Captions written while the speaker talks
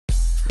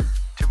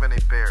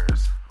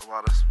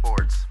lot of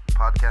sports.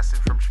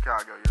 Podcasting from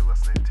Chicago, you're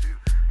listening to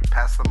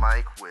Pass the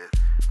Mic with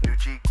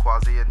Nucci,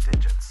 Quasi, and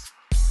Digits.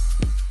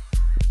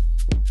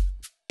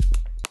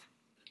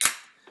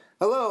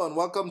 Hello, and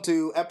welcome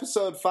to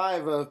episode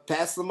 5 of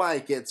Pass the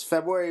Mic. It's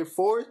February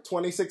 4th,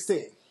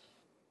 2016.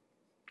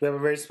 We have a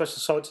very special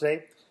show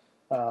today.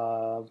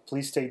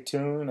 Please stay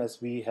tuned as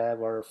we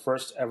have our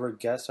first ever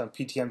guest on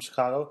PTM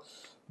Chicago,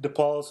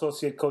 DePaul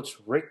Associate Coach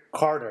Rick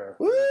Carter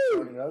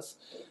joining us.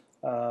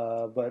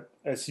 But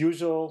as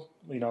usual,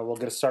 we'll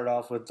get to start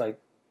off with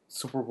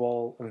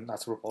football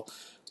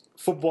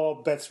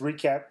bets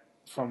recap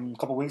from a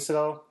couple weeks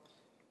ago,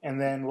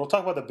 and then we'll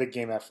talk about the big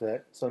game after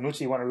that. So,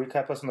 Nucci, you want to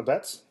recap us on the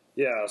bets?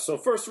 Yeah, so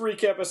first to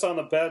recap us on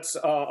the bets,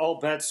 all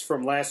bets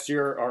from last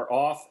year are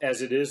off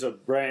as it is a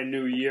brand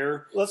new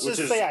year. Let's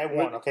just say I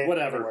won, okay?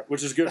 Whatever,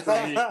 which is good for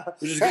me.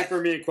 Which is good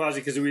for me and Quasi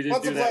because we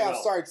didn't do that well. Once the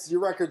playoff starts, your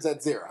record's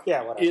at 0.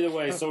 Yeah, whatever. Either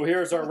way, so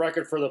here's our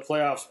record for the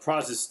playoffs.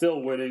 Proz is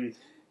still winning.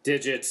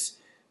 Digits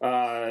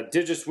went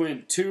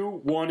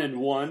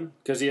 2-1-1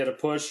 because he had a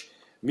push.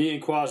 Me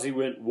and Quasi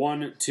went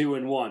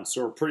 1-2-1.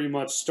 So we're pretty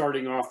much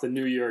starting off the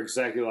new year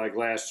exactly like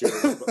last year.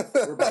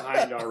 We're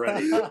behind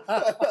already.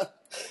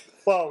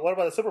 Well, what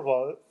about the Super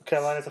Bowl?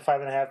 Carolina's a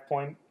 5.5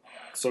 point.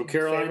 So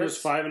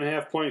Carolina's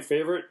 5.5 point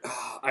favorite.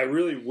 I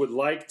really would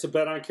like to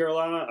bet on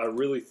Carolina. I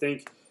really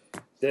think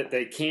that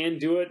they can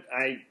do it.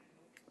 I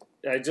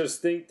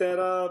just think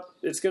that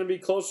it's going to be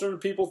closer than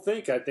people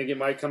think. I think it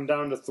might come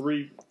down to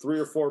three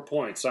or 4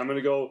 points. So I'm going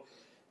to go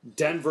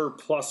Denver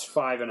plus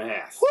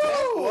 5.5.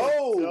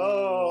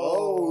 Whoa!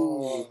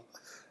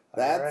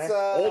 That's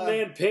Old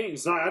man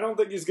Payton's not. I don't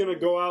think he's going to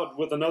go out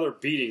with another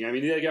beating. I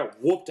mean, they got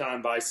whooped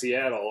on by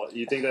Seattle.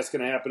 You think that's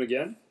going to happen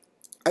again?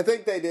 I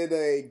think they did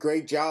a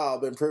great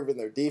job improving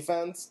their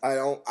defense. I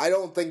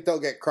don't think they'll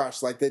get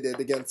crushed like they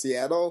did against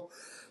Seattle.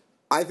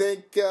 I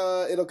think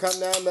it'll come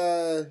down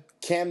to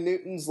Cam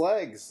Newton's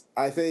legs.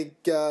 I think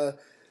their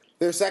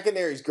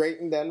secondary is great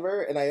in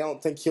Denver, and I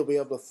don't think he'll be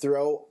able to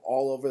throw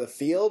all over the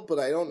field, but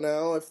I don't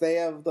know if they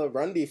have the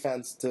run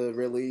defense to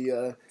really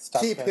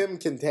keep him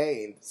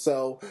contained.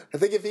 So I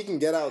think if he can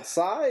get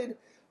outside,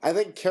 I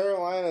think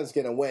Carolina's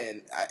going to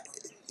win.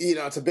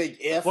 It's a big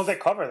if. What'll they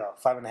cover, though?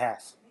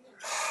 5.5.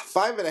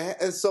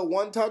 5.5. So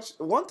one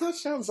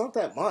touchdown's not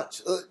that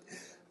much.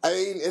 I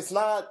mean, it's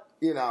not,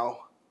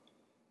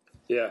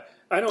 Yeah,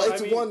 I know.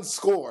 It's one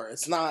score.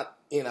 It's not,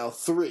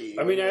 3.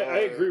 I mean,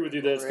 I agree with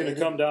you that it's going to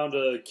come down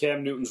to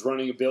Cam Newton's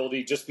running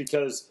ability just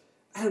because,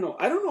 I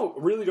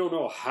really don't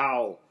know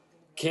how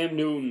Cam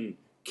Newton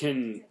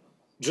can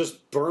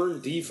just burn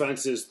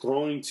defenses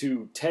throwing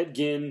to Ted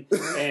Ginn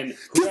and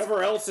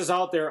whoever else is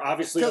out there,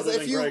 obviously other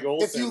than Greg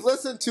Olsen. If you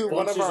listen to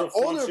one of our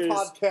older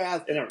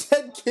podcasts,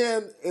 Ted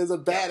Ginn is a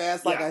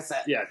badass, I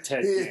said. Yeah,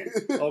 Ted Ginn.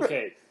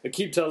 Okay, I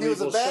keep telling you.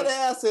 He was a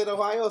badass in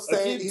Ohio State.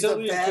 I keep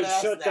telling you could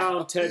shut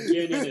down Ted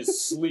Ginn in his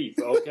sleep.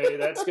 Okay,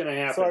 that's going to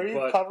happen. So are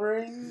you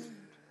covering?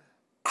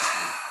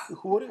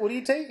 What are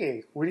you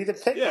taking? We need to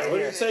pick. Yeah, what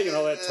are you taking?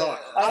 All that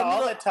talk.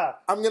 All that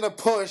talk. I'm gonna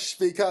push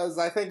because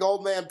I think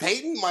old man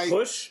Peyton might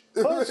push.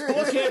 You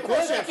can't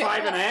push at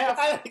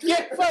 5.5. You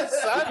can't push.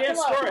 You can't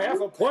score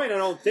half a point. I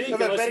don't think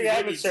unless you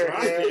maybe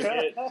try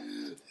it.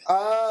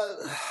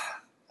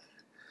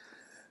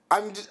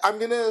 I'm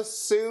gonna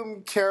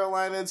assume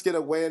Carolina's gonna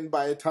win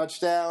by a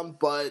touchdown,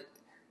 but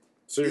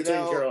so you're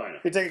taking Carolina.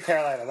 You're taking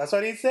Carolina. That's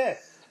what he said.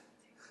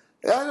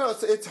 I know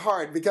it's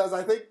hard because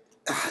I think.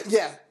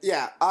 Yeah.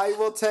 I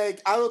will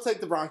take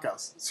the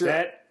Broncos.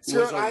 That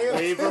was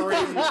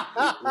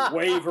a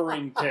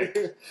wavering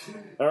pick.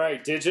 All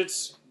right,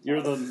 Digits,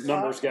 you're the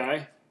numbers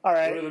guy. All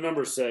right. What do the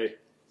numbers say?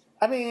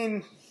 I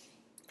mean,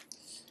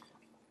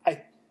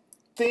 I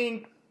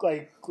think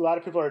a lot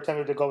of people are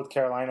tempted to go with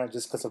Carolina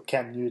just because of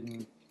Cam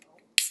Newton.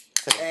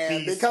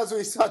 And because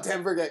we saw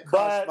Denver get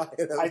crushed by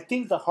them. I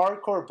think the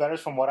hardcore bettors,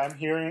 from what I'm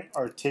hearing,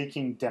 are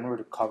taking Denver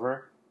to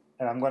cover,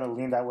 and I'm going to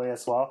lean that way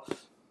as well.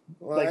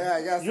 Well,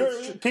 I guess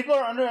people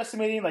are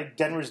underestimating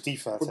Denver's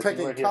defense. We're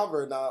picking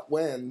cover, not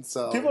win.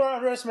 So people are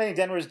underestimating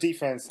Denver's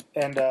defense,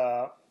 and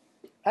I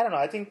don't know.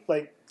 I think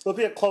it'll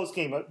be a close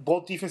game.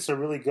 Both defenses are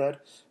really good.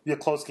 It'll be a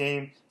close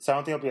game, so I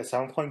don't think it'll be a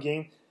 7-point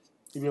game.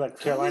 It'll be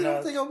Carolina. I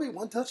don't think it'll be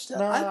one touchdown.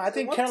 No, I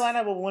think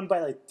Carolina will win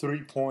by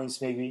 3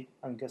 points, maybe.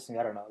 I'm guessing.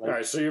 I don't know. All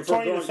right, so you're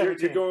going for Denver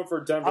to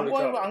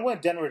cover. I'm going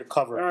Denver to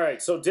cover. All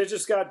right, so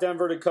Digits got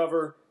Denver to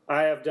cover.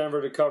 I have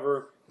Denver to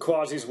cover.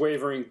 Quasi's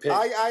wavering pick.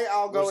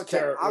 I'll go with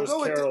Carolina. I'll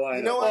go with Carolina.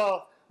 You know what?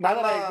 Well, now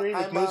that I agree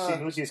with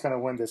Nucci's going to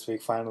win this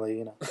week.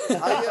 Finally,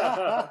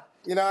 I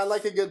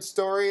like a good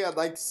story. I'd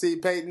like to see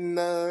Peyton,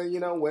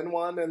 win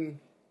one and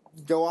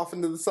go off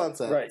into the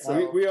sunset. Right.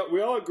 So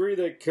we all agree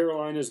that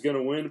Carolina is going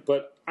to win,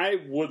 but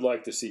I would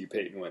like to see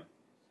Peyton win.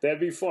 That'd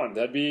be fun.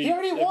 He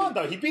already won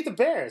though. He beat the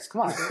Bears.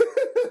 Come on.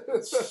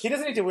 He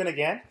doesn't need to win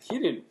again. He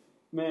didn't.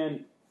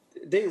 Man.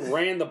 They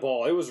ran the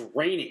ball. It was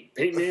raining.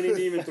 Peyton Manning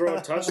didn't even throw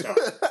a touchdown.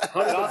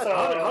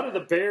 How did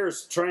the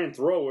Bears try and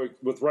throw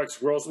with Rex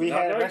Grossman? We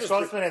had Rex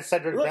Grossman and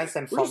Cedric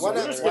Benson. We're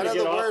just going to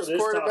get off of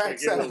this topic.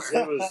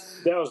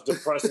 That was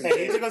depressing.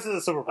 Hey, he took us to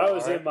the Super Bowl. I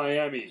was in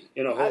Miami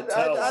in a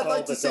hotel. I'd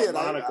like to see it.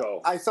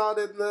 Monaco. I saw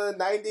it in the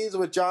 90s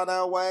with John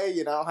Elway,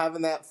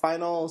 having that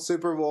final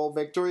Super Bowl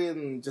victory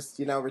and just,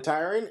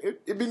 retiring.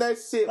 It'd be nice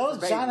to see it. That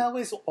was John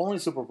Elway's only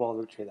Super Bowl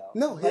victory, though.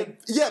 No, but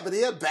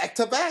he had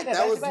back-to-back.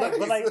 That was nice.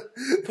 But,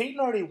 Peyton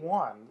already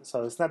won,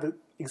 so it's not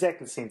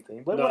exactly the same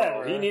thing. But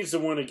whatever. He needs to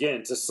win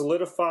again to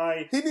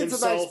solidify He needs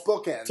himself, a nice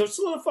bookend. To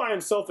solidify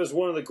himself as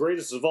one of the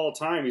greatest of all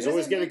time. He's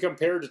always getting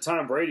compared to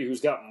Tom Brady,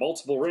 who's got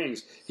multiple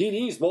rings. He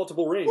needs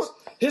multiple rings.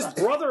 His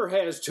brother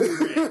has 2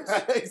 rings.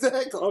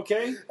 Exactly.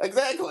 Okay?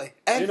 Exactly.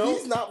 And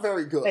he's not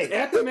very good. Hey,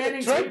 at the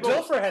Manning table,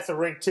 Dilfer has a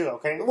ring too,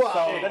 okay? Well,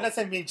 so that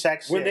doesn't mean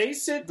check shit. When they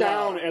sit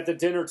down at the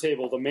dinner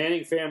table, the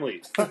Manning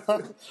family, all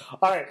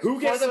right,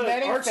 who gets the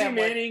Manning Archie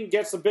family. Manning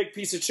gets the big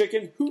piece of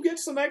chicken. Who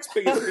gets the next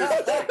biggest piece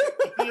of chicken?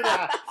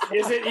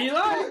 Is it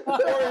Eli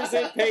or is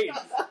it Peyton?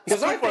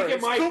 Because I think it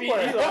might be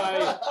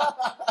Eli.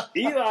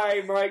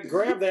 Eli might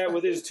grab that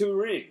with his 2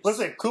 rings.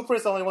 Listen,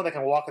 Cooper's the only one that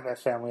can walk in that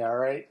family, all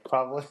right?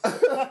 Probably.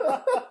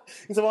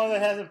 He's the one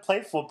that hasn't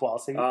played football.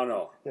 So I don't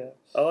know. Yeah.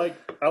 I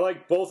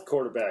like both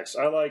quarterbacks.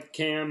 I like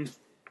Cam,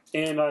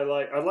 and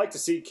I'd like to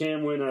see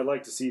Cam win. I'd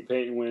like to see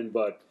Peyton win,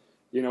 but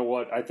you know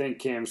what? I think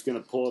Cam's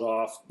going to pull it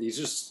off. He's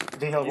just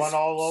think he'll run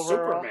all over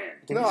Superman.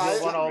 Think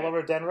he'll run all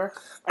over Denver?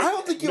 I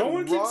don't think he'll no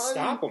one run, can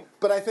stop him.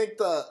 But I think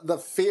the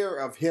fear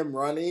of him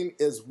running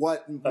is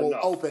what will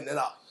open it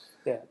up.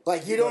 Yeah.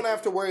 Like, you don't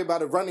have to worry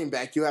about a running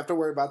back. You have to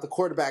worry about the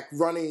quarterback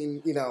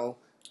running, 4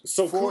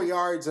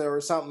 yards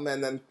or something,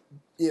 and then,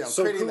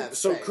 creating that space.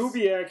 So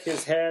Kubiak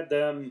has had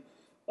them.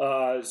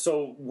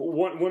 So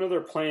one of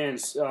their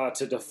plans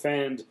to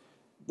defend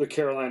the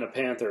Carolina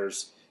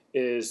Panthers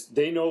is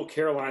they know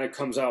Carolina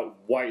comes out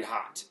white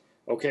hot.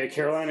 Okay,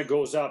 Carolina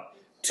goes up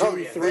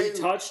 3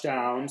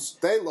 touchdowns.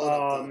 They load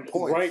up the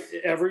points. Right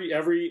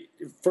every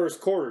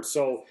first quarter.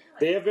 So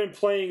they have been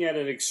playing at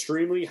an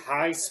extremely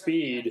high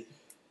speed.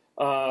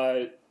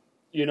 Throughout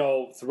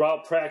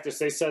practice,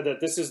 they said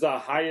that this is the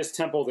highest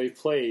tempo they've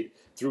played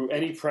through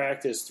any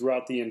practice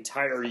throughout the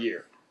entire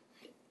year.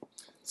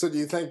 So do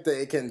you think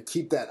they can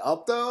keep that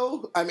up,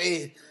 though? I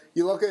mean,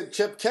 you look at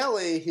Chip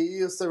Kelly, he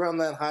used to run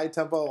that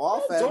high-tempo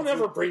offense. Don't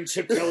ever bring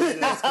Chip Kelly into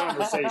this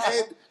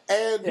conversation.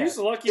 And he's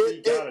lucky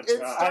he got a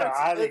job.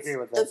 I agree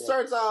with that. It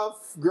starts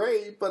off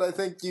great, but I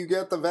think you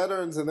get the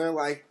veterans, and they're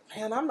like,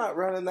 man, I'm not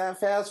running that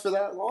fast for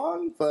that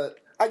long. But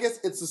I guess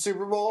it's the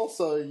Super Bowl,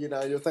 so,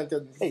 you're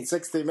thinking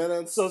 60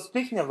 minutes. So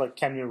speaking of,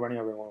 Cam Newton running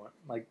everyone,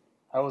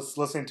 I was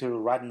listening to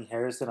Rodney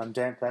Harrison on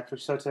Dan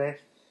Patrick's show today.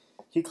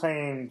 He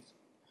claimed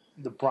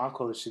the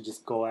Broncos should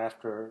just go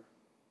after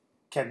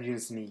Cam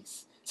Newton's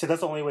knees. So that's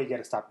the only way you got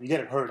to stop him. You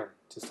got to hurt him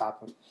to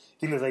stop him.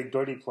 You think there's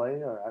dirty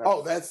play, or I don't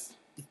know. That's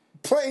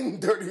plain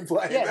dirty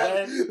play.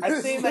 Yeah,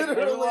 I think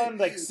everyone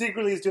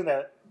secretly is doing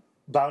that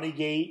bounty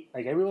gate.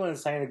 Everyone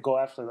is trying to go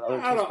after the other.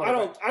 I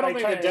don't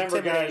think the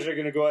Denver guys are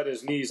going to go at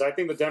his knees. I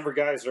think the Denver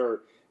guys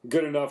are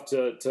good enough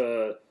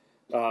to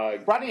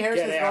Rodney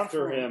Harrison get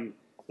after him.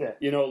 Yeah.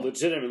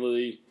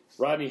 Legitimately.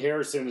 Rodney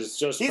Harrison is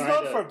just he's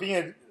known for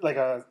being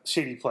a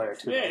shady player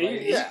too.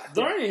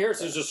 Rodney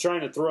Harrison is just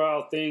trying to throw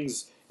out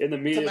things in the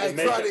media to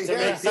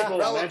make people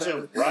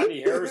mention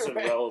Rodney Harrison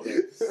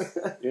relevant.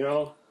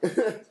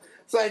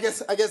 So I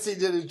guess he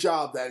did his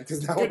job then.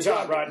 Good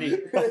job, Rodney.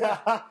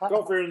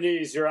 Go for your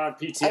knees. You're on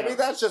PTO. I mean,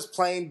 that's just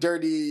plain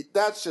dirty.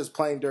 That's just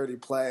plain dirty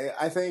play.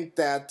 I think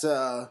that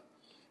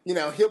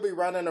he'll be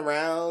running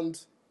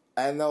around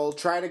and they'll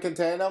try to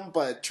contain him,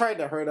 but trying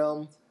to hurt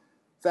him.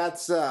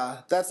 That's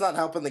not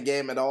helping the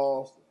game at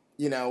all.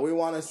 We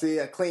want to see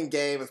a clean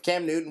game. If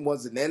Cam Newton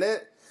wasn't in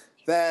it,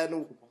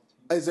 then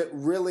is it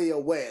really a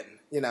win?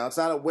 It's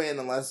not a win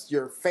unless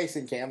you're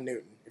facing Cam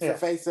Newton. If you're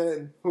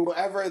facing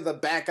whoever the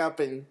backup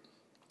in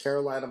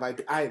Carolina might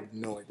be, I have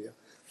no idea.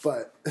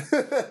 But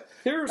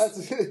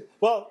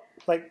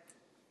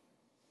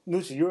Nucci,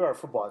 you're our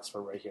football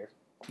expert right here.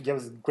 You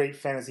have a great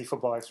fantasy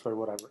football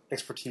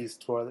expertise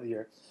throughout the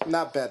year.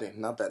 Not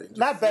betting, but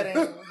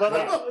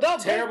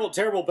terrible betting.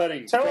 Terrible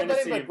betting,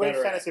 but great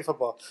fantasy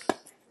football.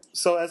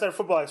 So, as our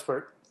football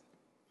expert,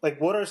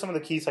 what are some of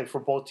the keys for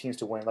both teams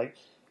to win?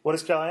 What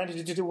does Carolina need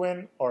to do to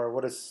win, or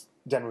what does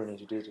Denver need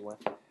to do to win?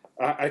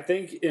 I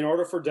think in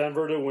order for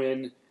Denver to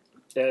win,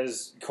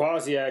 as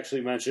Quasi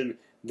actually mentioned,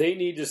 they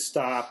need to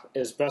stop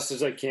as best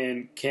as they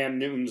can Cam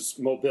Newton's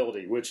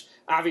mobility, which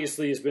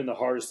obviously has been the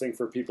hardest thing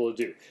for people to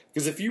do.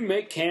 Because if you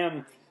make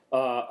Cam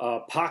a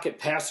pocket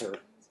passer,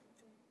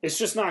 it's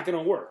just not going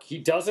to work. He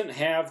doesn't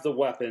have the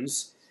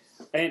weapons.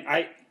 And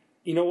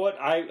you know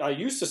what? I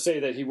used to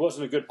say that he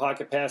wasn't a good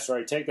pocket passer.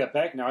 I take that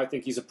back now. I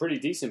think he's a pretty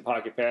decent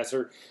pocket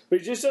passer, but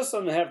he just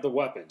doesn't have the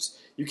weapons.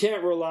 You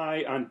can't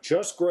rely on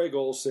just Greg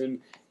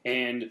Olsen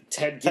and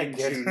Ted Ginn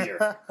Jr.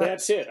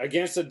 That's it.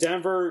 Against the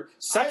Denver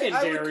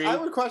secondary. I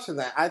would question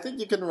that. I think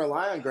you can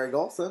rely on Greg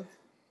Olsen.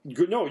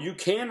 No, you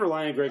can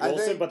rely on Greg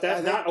Olsen, but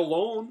that's not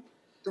alone.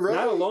 Really?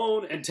 Not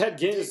alone, and Ted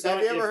Ginn is not.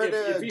 Have you ever heard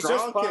if of he's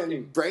just Gronk popping,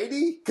 and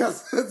Brady?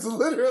 Because it's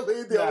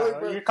literally the only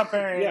person. You're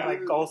comparing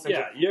like Olsen.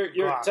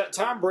 Yeah,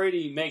 Tom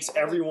Brady makes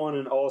everyone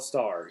an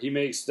all-star. He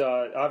makes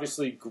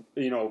obviously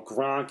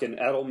Gronk and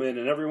Edelman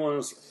and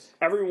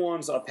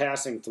everyone's a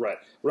passing threat.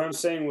 What I'm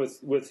saying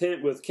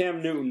with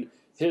Cam Newton,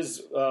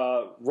 his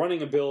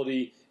running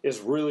ability is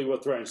really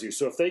what threatens you.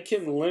 So if they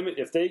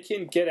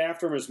can get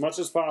after him as much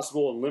as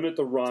possible and limit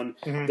the run,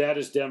 that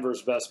is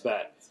Denver's best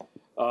bet.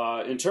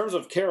 In terms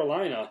of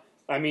Carolina,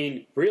 I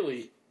mean,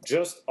 really,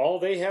 just all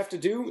they have to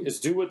do is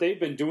do what they've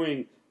been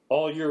doing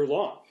all year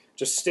long.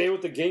 Just stay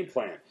with the game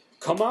plan.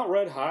 Come out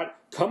red hot.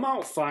 Come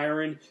out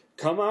firing.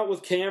 Come out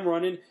with Cam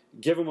running.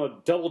 Give him a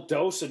double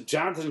dose of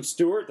Jonathan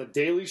Stewart, The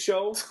Daily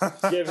Show.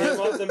 Give him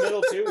up the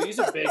middle too. He's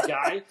a big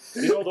guy.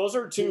 Those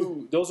are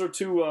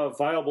two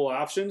viable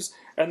options.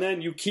 And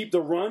then you keep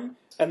the run,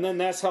 and then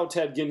that's how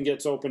Ted Ginn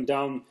gets open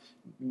down.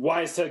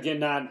 Why is Ted Ginn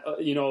not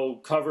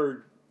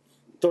covered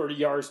 30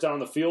 yards down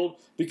the field?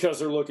 Because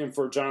they're looking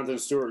for Jonathan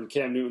Stewart and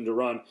Cam Newton to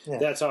run. Yeah.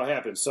 That's how it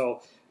happens.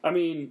 So, I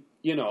mean,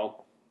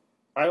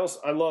 I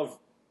love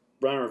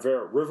Ron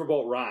Rivera,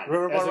 Riverboat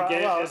Ron.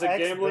 As a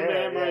gambling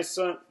man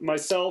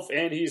myself,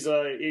 and he's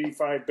a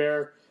 85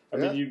 Bear. I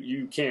mean,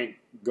 you can't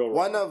go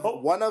wrong.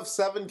 One of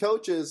 7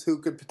 coaches who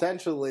could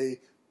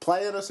potentially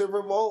play in a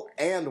Super Bowl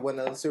and win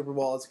a Super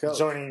Bowl as a coach.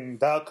 Joining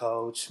the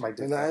coach, Mike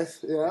Ditka.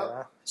 Nice,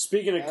 yeah.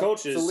 Speaking of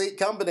coaches, it's elite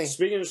company.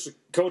 Speaking of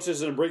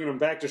coaches and bringing them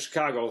back to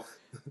Chicago,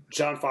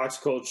 John Fox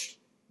coached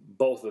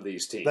both of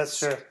these teams. That's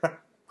true.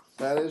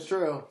 That is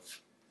true.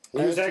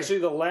 He was actually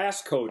the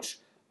last coach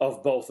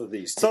of both of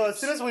these teams. So as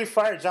soon as we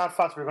fired John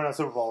Fox, we're going to the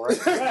Super Bowl, right?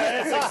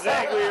 That's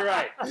exactly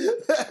right. You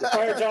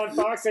fire John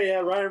Fox, they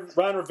have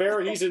Ron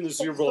Rivera, he's in the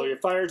Super Bowl. You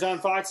fire John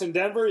Fox in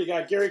Denver, you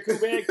got Gary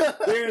Kubiak,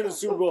 they're in the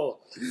Super Bowl.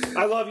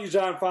 I love you,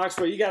 John Fox,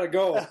 but you got to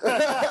go.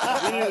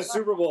 You need the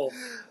Super Bowl.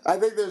 I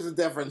think there's a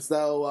difference,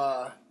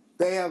 though.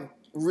 They have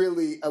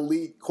really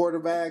elite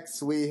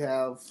quarterbacks. We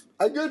have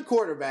a good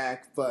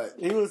quarterback, but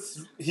he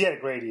had a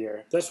great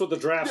year. That's what the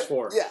draft's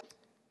for. Yeah.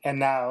 And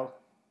now,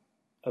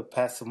 a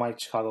pass to Mike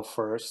Chicago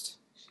first.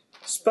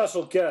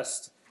 Special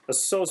guest,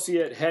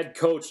 associate head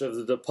coach of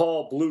the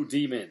DePaul Blue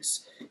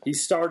Demons. He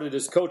started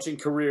his coaching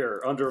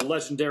career under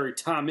legendary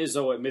Tom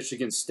Izzo at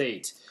Michigan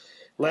State.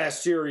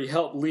 Last year, he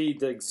helped lead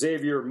the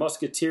Xavier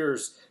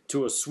Musketeers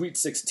to a Sweet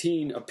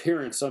 16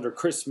 appearance under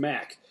Chris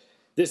Mack.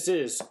 This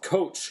is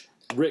Coach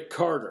Rick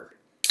Carter.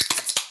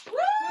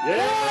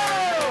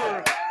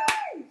 Yeah!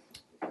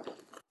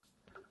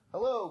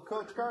 Hello,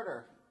 Coach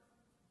Carter.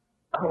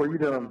 How are you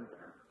doing?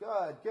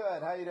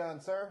 Good. How you doing,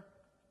 sir?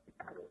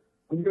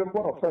 I'm doing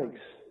well, thanks.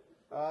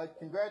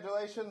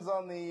 Congratulations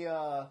on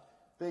the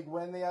big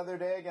win the other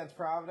day against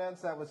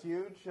Providence. That was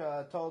huge.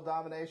 Total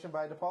domination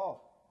by DePaul.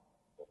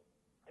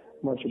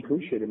 Much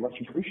appreciated.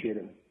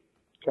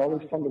 It's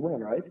always fun to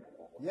win, right?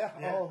 Yeah.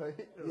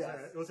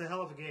 It was a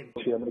hell of a game.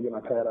 I'm going to get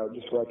my pad out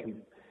just so I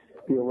can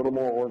be a little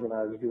more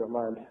organized, if you don't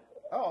mind.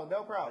 Oh,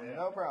 no problem. Yeah.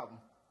 No problem.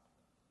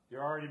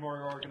 You're already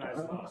more organized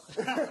than us.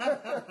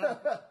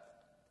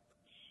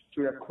 So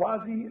we have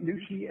Quasi,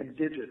 Nushi, and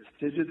Digits.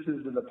 Digits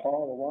is the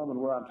DePaul alum, and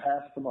we're on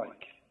Pass the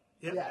Mic.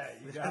 Yep. Yes.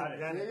 You got it.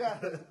 You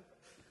got it.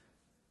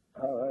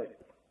 All right.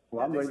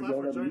 Well, I'm ready to go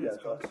whenever you guys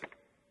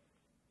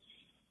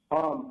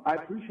are. I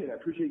appreciate it. I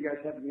appreciate you guys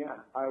having me on.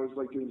 I always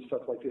like doing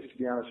stuff like this, to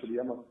be honest with you.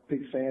 I'm a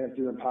big fan of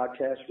doing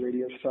podcasts,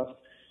 radio stuff.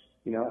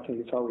 I think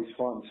it's always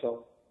fun.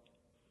 So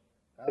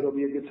it'll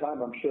be a good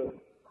time, I'm sure.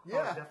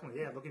 Yeah. Oh, definitely.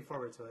 Yeah, looking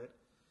forward to it.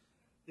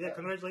 Yeah,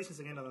 congratulations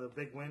again on the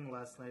big win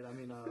last night.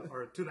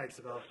 Or 2 nights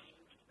ago.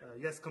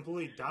 You guys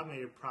completely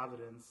dominated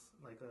Providence.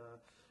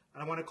 I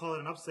don't want to call it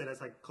an upset, as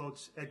like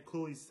Coach Ed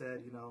Cooley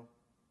said. You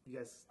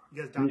guys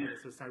dominated,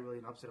 so it's not really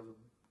an upset of a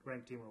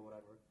ranked team or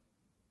whatever.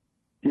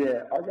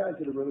 Yeah, our guys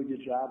did a really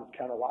good job of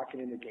kind of locking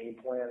in the game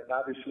plan, and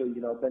obviously,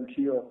 Ben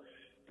Teal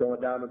going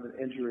down with an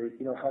injury,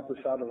 helped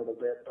us out a little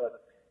bit,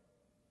 but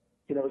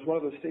it was one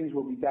of those things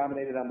where we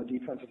dominated on the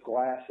defensive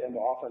glass and the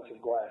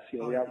offensive glass.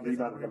 We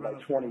out-rebounded them by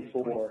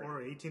 24.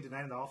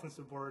 18-9 in the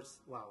offensive boards.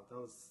 Wow, that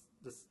was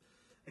just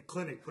a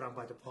clinic put on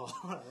by DePaul.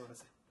 I want to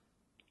say.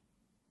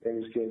 It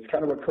was good. It's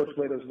kind of what Coach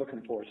Lato's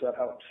looking for, so that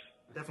helps.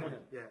 Definitely,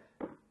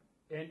 yeah.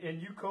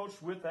 And you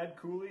coached with Ed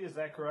Cooley, is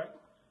that correct?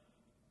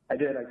 I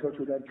did. I coached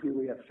with Ed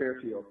Cooley at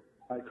Fairfield.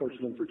 I coached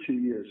him for 2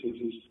 years. It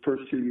was his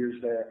first 2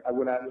 years there.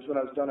 When I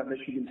was done at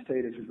Michigan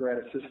State as a grad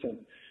assistant.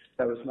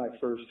 That was my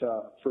first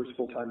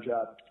full-time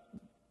job.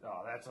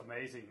 Oh, that's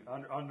amazing.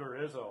 Under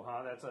Izzo,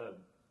 huh? That's a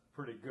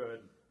pretty good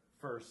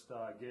first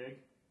gig.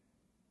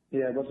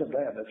 Yeah, it wasn't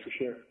bad, that's for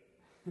sure.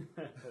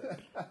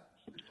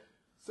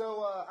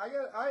 So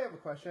I have a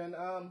question.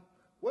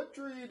 What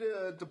drew you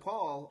to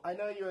DePaul? I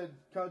know you had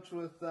coached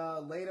with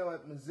Lato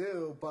at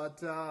Mizzou,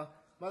 but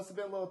must have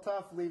been a little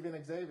tough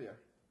leaving Xavier.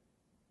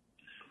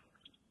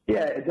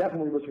 Yeah, it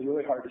definitely was a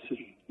really hard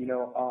decision.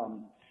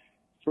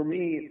 For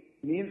me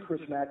and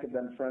Chris Mack have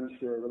been friends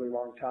for a really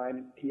long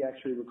time. He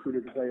actually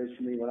recruited players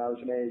for me when I was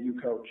an AAU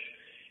coach.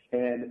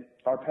 And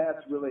our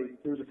paths really,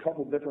 there was a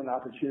couple different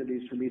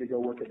opportunities for me to go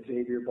work at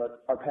Xavier,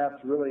 but our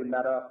paths really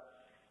met up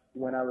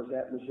when I was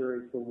at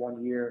Missouri for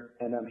 1 year,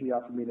 and he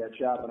offered me that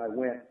job, and I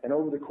went. And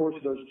over the course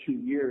of those 2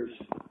 years,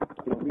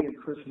 me and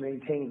Chris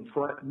maintained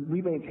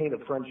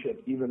a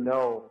friendship, even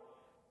though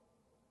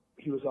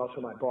he was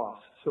also my boss.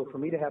 So for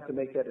me to have to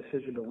make that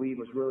decision to leave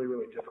was really,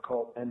 really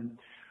difficult. And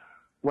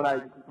when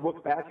I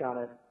look back on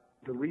it,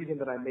 the reason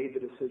that I made the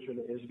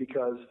decision is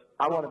because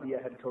I want to be a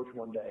head coach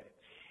one day.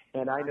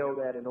 And I know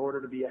that in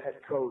order to be a head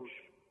coach,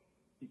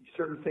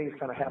 certain things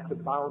kind of have to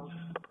bounce.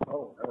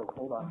 Oh,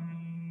 hold on.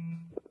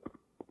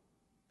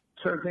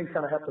 Certain things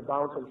kind of have to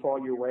bounce and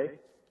fall your way.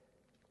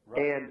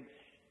 Right. And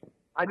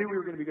I knew we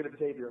were going to be good at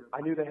Xavier.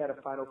 I knew they had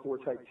a Final Four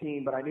type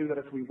team, but I knew that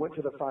if we went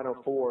to the Final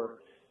Four,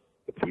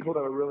 the people that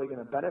were really going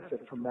to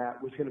benefit from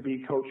that was going to be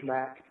Coach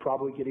Mack,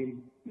 probably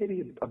getting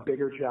maybe a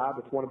bigger job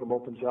if one of them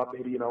opens up,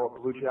 maybe, a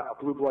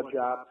blue blood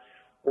job,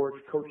 or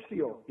Coach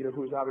Steele,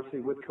 who was obviously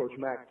with Coach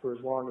Mack for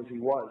as long as he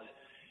was.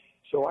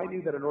 So I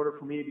knew that in order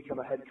for me to become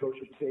a head coach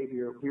at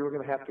Xavier, we were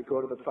going to have to go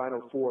to the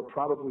Final Four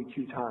probably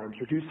 2 times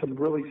or do some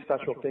really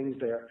special things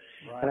there.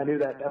 Right. And I knew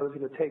that was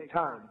going to take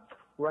time.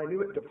 Where I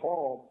knew at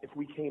DePaul, if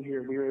we came here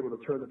and we were able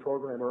to turn the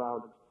program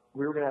around,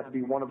 we were going to have to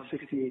be one of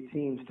 68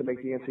 teams to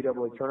make the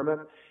NCAA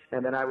tournament,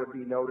 and then I would be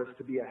noticed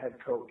to be a head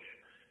coach.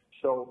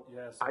 So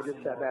I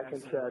just sat back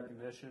and said,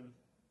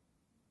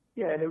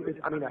 yeah,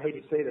 and I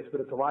hate to say this,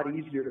 but it's a lot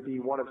easier to be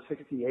one of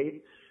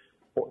 68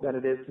 than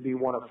it is to be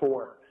one of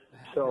 4.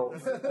 So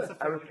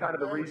that was kind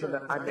of the reason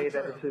that I made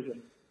that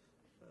decision.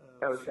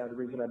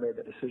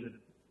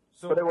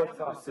 So but it was as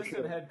tough, an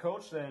assistant head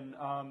coach, then,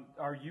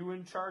 are you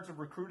in charge of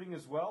recruiting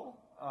as well,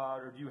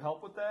 or do you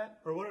help with that?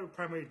 Or what are the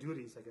primary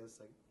duties, I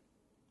guess?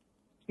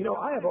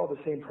 I have all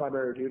the same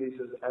primary duties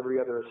as every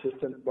other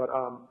assistant, but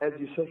as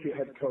the associate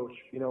head coach,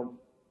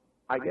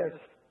 I guess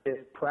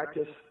if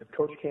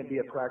coach can't be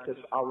at practice,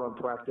 I'll run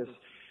practice.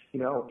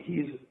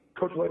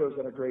 Coach Leto's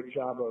done a great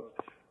job of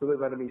really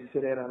letting me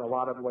sit in on a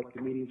lot of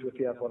the meetings with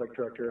the athletic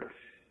director,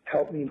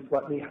 let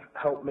me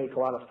help make a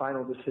lot of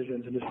final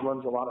decisions, and just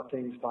runs a lot of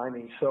things by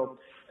me. So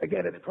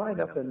again, it's probably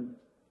nothing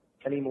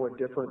any more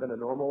different than a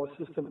normal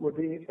assistant would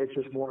be. It's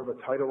just more of a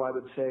title, I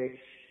would say.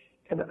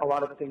 And a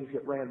lot of things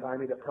get ran by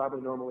me that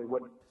probably normally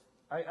wouldn't.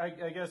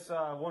 I guess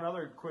one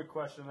other quick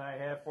question that I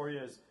have for you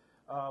is,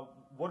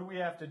 what do we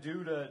have to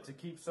do to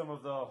keep some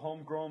of the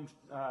homegrown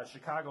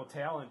Chicago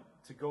talent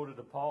to go to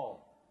DePaul?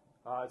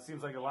 It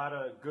seems like a lot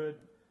of good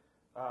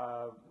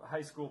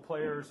high school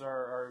players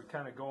are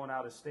kind of going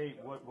out of state.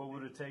 What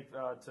would it take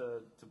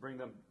to bring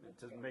them,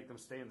 to make them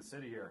stay in the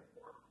city here?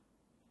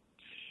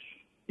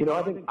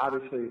 I think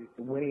obviously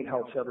winning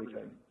helps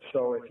everything.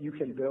 So if you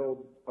can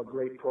build a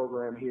great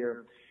program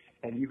here,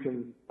 and you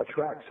can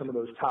attract some of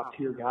those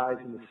top-tier guys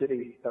in the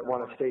city that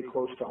want to stay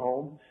close to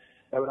home,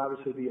 that would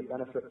obviously be a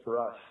benefit for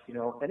us,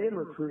 And in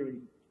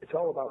recruiting, it's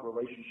all about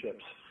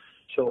relationships.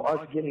 So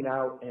us getting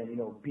out and,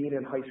 being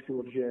in high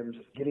school gyms,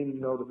 getting to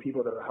know the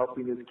people that are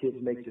helping these kids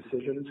make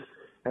decisions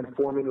and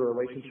forming a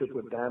relationship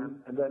with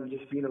them, and then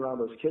just being around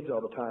those kids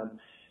all the time,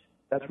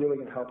 that's really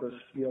going to help us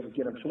be able to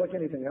get them. So like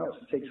anything else,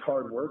 it takes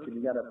hard work, and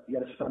you got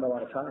to spend a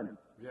lot of time.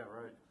 Yeah,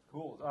 right.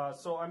 Cool.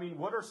 So,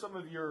 what are some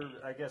of your,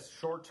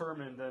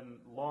 short-term and then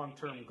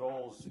long-term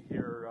goals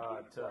here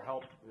to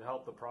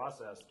help the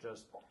process?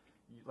 Just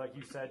like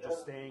you said,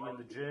 just staying in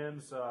the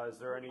gyms. Is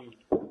there any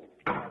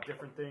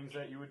different things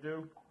that you would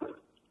do?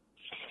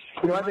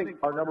 I think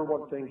our number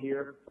one thing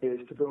here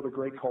is to build a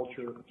great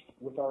culture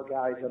with our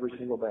guys every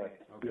single day.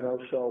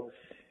 Okay. So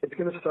it's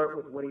going to start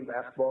with winning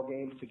basketball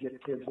games to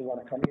get kids to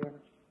want to come here.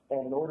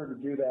 And in order to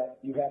do that,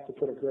 you have to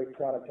put a great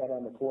product out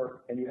on the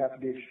court, and you have to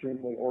be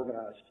extremely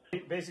organized.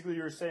 Basically,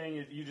 you're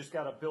saying you just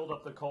got to build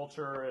up the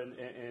culture,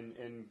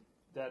 and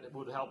that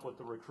would help with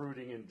the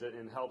recruiting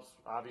and helps,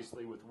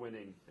 obviously, with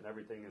winning and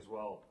everything as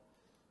well.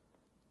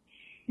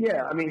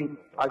 Yeah,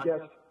 I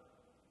guess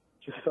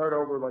to start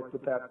over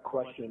with that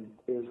question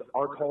is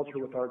our culture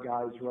with our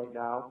guys right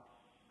now,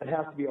 it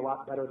has to be a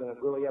lot better than it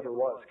really ever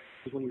was.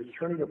 Because when you're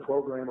turning a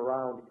program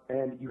around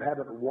and you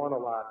haven't won a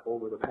lot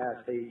over the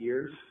past 8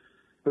 years,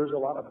 there's a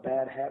lot of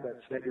bad habits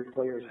that your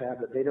players have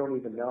that they don't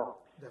even know.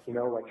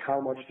 Like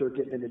how much they're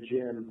getting in the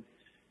gym,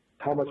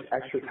 how much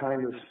extra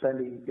time they're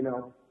spending,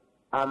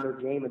 on their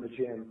game in the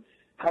gym,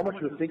 how much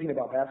they're thinking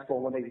about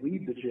basketball when they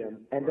leave the gym,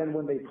 and then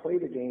when they play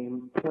the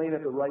game, playing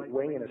it the right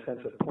way in a sense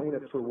of playing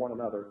it for one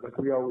another. Like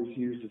we always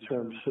use the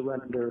term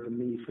surrender the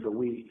me for the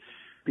we.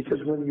 Because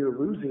when you're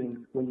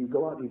losing, when you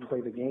go out and you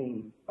play the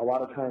game, a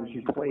lot of times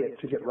you play it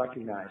to get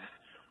recognized.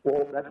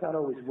 Well, that's not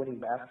always winning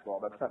basketball.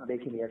 That's not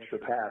making the extra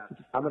pass.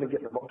 I'm going to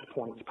get the most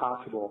points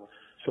possible,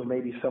 so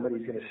maybe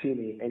somebody's going to see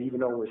me, and even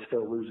though we're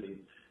still losing.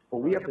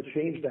 Well, we have to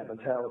change that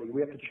mentality.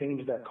 We have to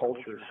change that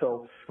culture.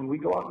 So when we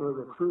go out and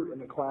recruit in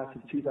the class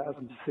of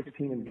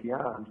 2016 and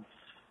beyond,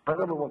 our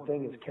number one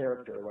thing is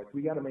character. Like,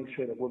 we got to make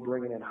sure that we're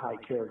bringing in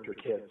high-character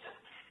kids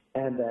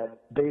and that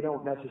they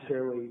don't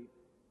necessarily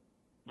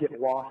get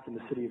lost in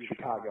the city of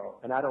Chicago.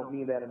 And I don't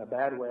mean that in a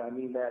bad way. I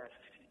mean that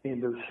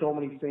there's so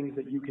many things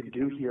that you can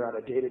do here on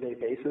a day-to-day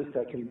basis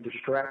that can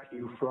distract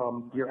you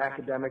from your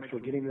academics or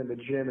getting in the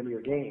gym and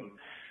your game.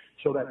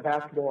 so that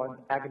basketball and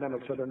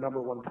academics are their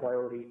number one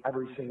priority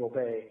every single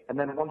day. And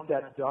then once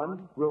that's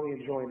done, really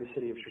enjoying the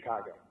city of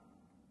Chicago.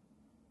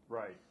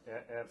 Right,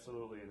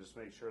 absolutely, and just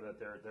make sure that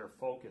they're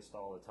focused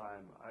all the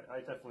time. I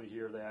definitely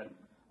hear that.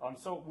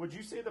 So, would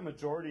you say the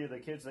majority of the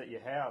kids that you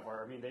have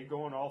are? I mean, they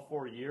go in all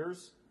 4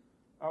 years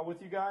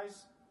with you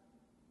guys?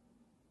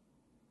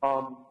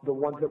 The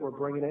ones that we're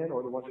bringing in,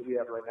 or the ones that we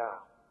have right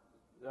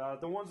now?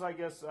 The ones, I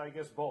guess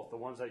both. The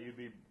ones that you'd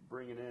be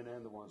bringing in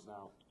and the ones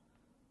now.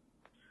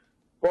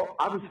 Well,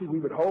 obviously, we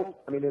would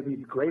hope. I mean, it'd be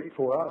great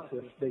for us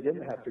if they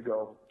didn't have to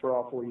go for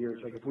all 4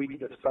 years. Like, if we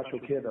get a special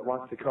kid that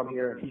wants to come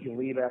here and he can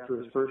leave after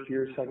his first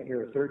year, second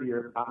year, or third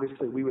year,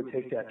 obviously we would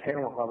take that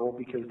talent level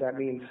because that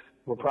means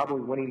we're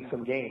probably winning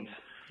some games.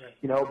 Right.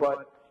 You know,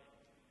 but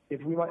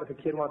if a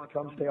kid wants to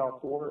come, stay all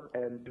 4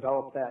 and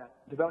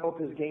develop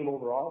his game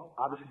overall,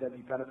 obviously that'd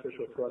be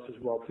beneficial for us as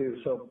well too.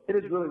 So it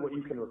is really what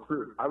you can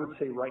recruit. I would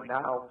say right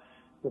now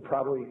we're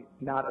probably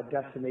not a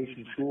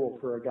destination school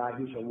for a guy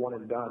who's a one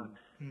and done.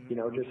 Mm-hmm. You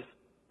know,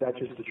 that's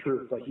just the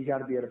truth. Like, you got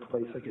to be at a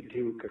place like a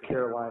Duke, a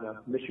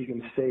Carolina,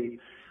 Michigan State,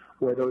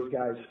 where those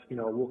guys, you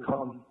know, will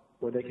come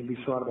where they can be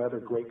surrounded by other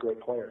great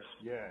players.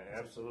 Yeah,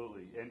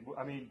 absolutely. And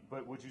I mean,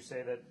 but would you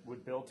say that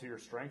would build to your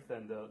strength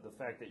then the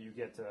fact that you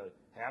get to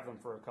have them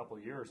for a couple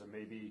of years and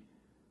maybe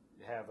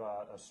have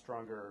a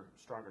stronger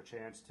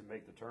chance to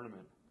make the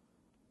tournament?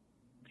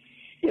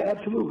 Yeah,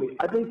 absolutely.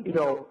 I think, you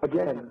know,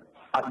 again,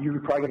 you're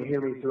probably going to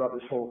hear me throughout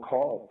this whole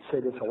call say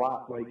this a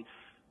lot. Like,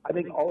 I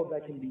think all of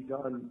that can be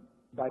done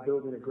by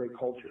building a great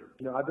culture.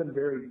 You know, I've been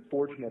very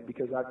fortunate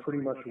because I've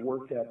pretty much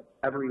worked at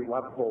every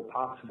level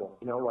possible.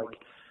 You know, like,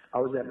 I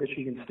was at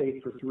Michigan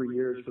State for 3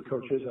 years for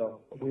Coach Izzo.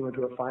 We went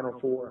to a Final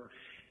Four.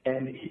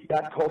 And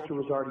that culture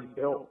was already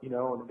built, you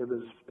know, and it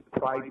was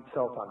pride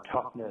itself on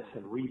toughness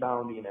and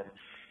rebounding. And,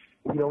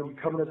 you know, when you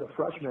come in as a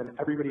freshman,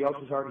 everybody else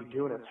was already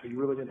doing it, so you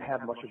really didn't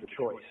have much of a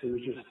choice. It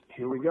was just,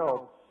 here we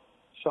go.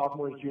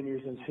 Sophomores,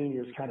 juniors, and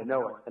seniors kind of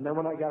know it. And then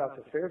when I got out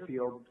to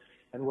Fairfield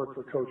and worked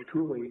for Coach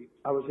Cooley,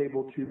 I was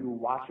able to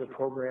watch the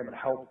program and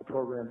help the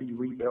program be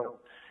rebuilt.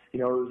 You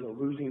know, it was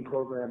a losing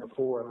program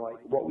before, and like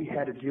what we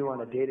had to do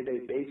on a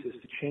day-to-day basis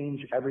to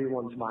change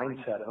everyone's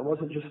mindset. And it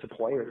wasn't just the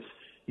players.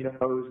 You know,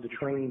 it was the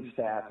training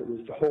staff. It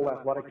was the whole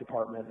athletic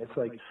department. It's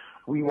like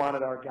we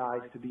wanted our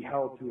guys to be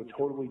held to a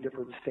totally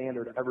different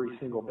standard every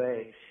single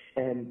day.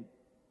 And,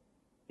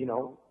 you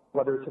know,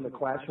 whether it's in the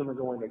classroom or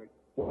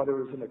whether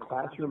it was in the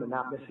classroom and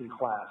not missing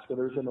class,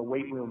 whether it was in the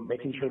weight room,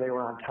 making sure they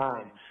were on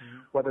time,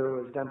 whether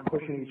it was them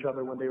pushing each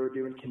other when they were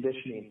doing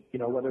conditioning, you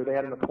know, whether they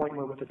had an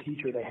appointment with a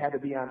teacher, they had to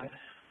be on.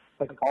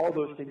 Like, all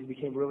those things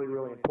became really,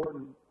 really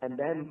important. And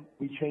then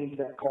we changed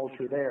that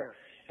culture there.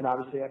 And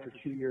obviously after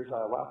 2 years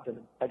I left, and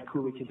Ed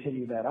Cooley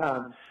continued that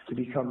on to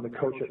become the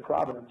coach at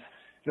Providence.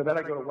 You know,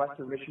 then I go to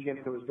Western Michigan.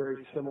 It was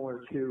very similar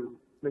to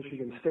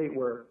Michigan State,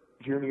 where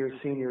juniors,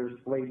 seniors,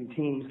 laden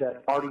teams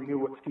that already knew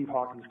what Steve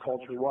Hawkins'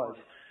 culture was.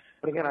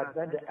 But again, I've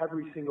been to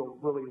every single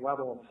really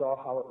level and saw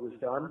how it was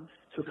done.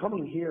 So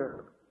coming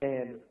here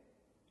and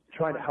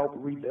trying to help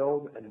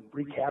rebuild and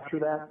recapture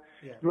that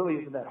really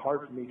isn't that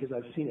hard for me because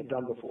I've seen it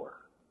done before.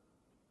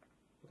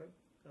 Okay.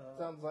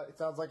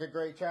 Sounds like a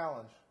great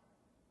challenge.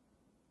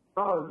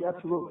 Oh,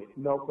 absolutely.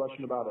 No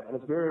question about it. And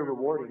it's very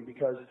rewarding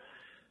because,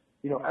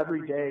 you know,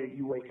 every day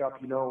you wake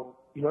up, you know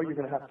you're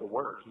going to have to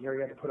work. You know you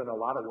have to put in a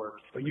lot of work.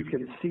 But you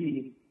can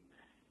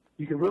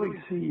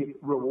really see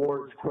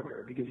rewards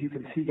quicker because you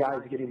can see guys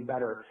getting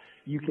better.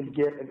 You can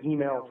get an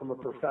email from a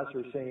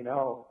professor saying,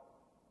 oh,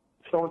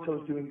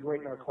 so-and-so is doing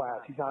great in our class.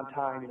 He's on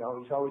time, you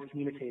know, he's always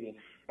communicating.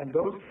 And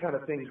those kind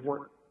of things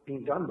weren't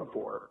being done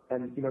before.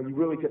 And, you know, you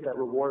really get that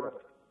reward of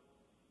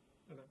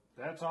it.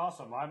 That's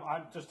awesome.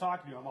 I'm just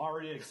talking to you. I'm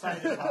already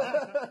excited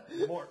about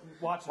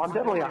watching. I'm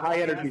definitely a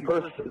high-energy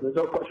person. There's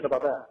no question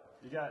about that.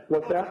 You got it.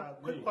 What's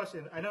that? Quick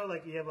question. I know,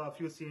 like, you have a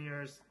few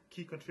seniors,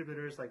 key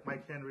contributors like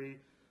Mike Henry,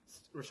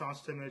 Rashawn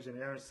Stimage, and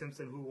Aaron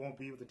Simpson, who won't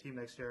be with the team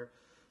next year.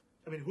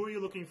 I mean, who are you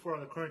looking for on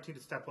the current team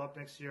to step up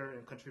next year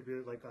and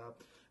contribute? Like,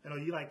 I know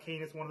Eli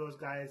Kane is one of those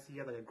guys. He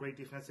had like a great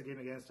defensive game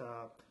against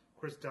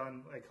Chris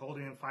Dunn, like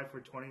holding him 5 for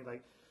 20.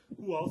 Like,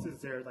 who else is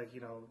there, like,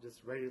 you know,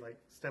 just ready to like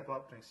step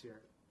up next year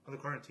on the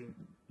current team?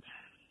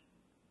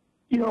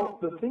 You know,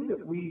 the thing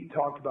that we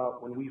talked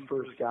about when we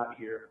first got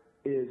here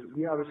is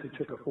we obviously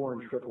took a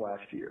foreign trip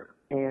last year.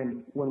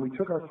 And when we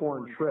took our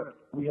foreign trip,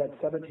 we had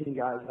 17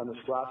 guys on this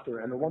roster.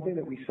 And the one thing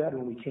that we said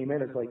when we came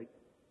in is, like,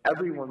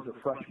 everyone's a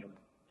freshman.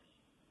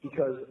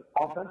 Because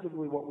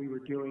offensively what we were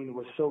doing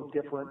was so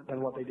different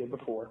than what they did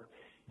before.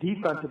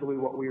 Defensively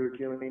what we were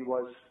doing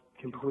was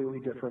completely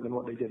different than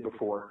what they did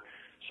before.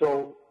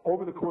 So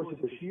over the course of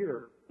this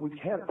year, we've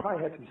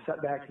probably had some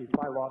setbacks. We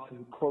probably lost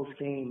some close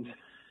games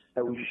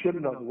that we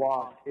shouldn't have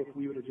lost if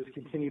we would have just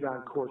continued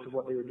on course of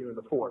what they were doing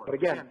before. But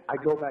again, I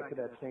go back to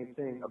that same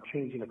thing of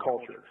changing the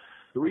culture.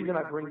 The reason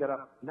I bring that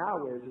up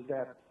now is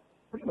that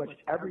pretty much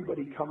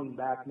everybody coming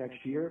back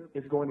next year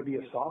is going to be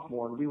a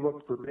sophomore, and we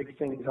look for big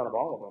things out of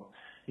all of them.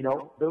 You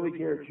know, Billy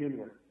Garrett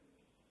Jr.,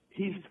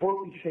 he's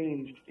totally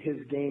changed his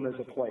game as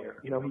a player.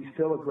 You know, he's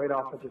still a great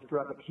offensive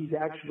threat, but he's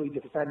actually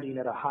defending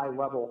at a high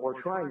level, or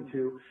trying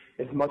to,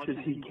 as much as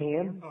he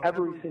can,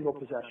 every single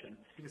possession.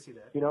 You can see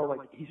that. You know, like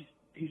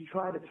he's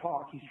trying to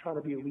talk, he's trying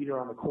to be a leader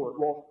on the court.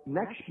 Well,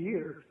 next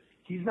year,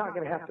 he's not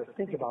going to have to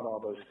think about all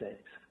those things.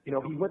 You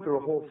know, he went through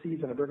a whole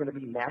season, and they're going to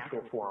be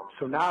natural for him.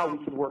 So now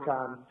we can work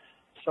on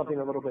something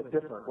a little bit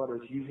different, whether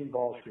it's using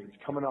ball screens,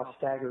 coming off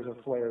staggers and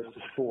flares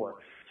to score.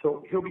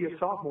 So he'll be a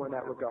sophomore in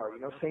that regard.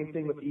 You know, same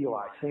thing with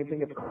Eli, same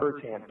thing with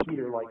Ertan,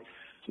 Peter. Like,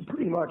 so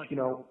pretty much, you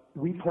know,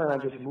 we plan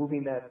on just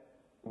moving that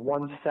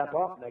one step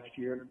up next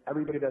year.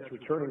 Everybody that's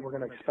returning, we're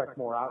going to expect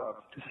more out of.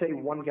 To say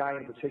one guy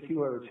in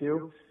particular or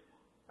two,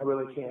 I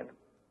really can't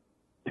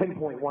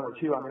pinpoint one or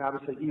two. I mean,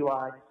 obviously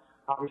Eli,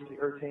 obviously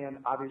Ertan,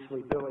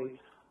 obviously Billy.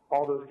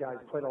 All those guys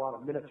played a lot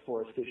of minutes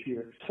for us this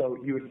year. So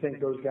you would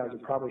think those guys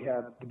would probably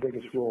have the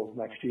biggest roles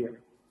next year.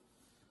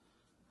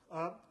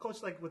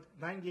 Coach, like with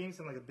 9 games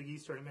and like a Big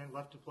East tournament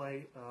left to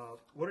play,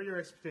 what are your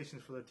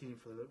expectations for the team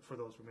for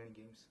those remaining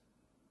games?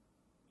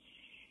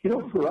 You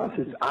know, for us,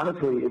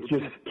 it's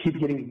just keep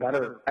getting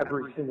better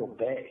every single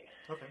day.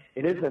 Okay.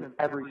 It isn't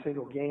every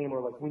single game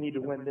or like we need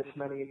to win this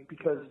many,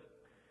 because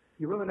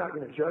you're really not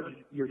going to judge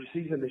your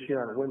season this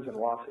year on wins and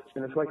losses.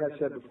 And it's like I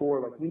said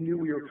before, like we knew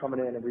we were coming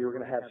in and we were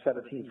going to have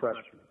 17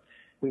 freshmen.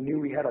 We knew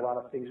we had a lot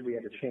of things we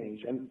had to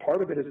change. And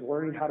part of it is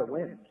learning how to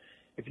win.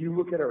 If you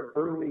look at our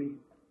early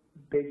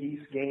Big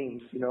East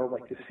games, you know,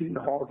 like the Seton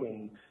Hall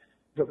game,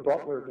 the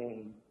Butler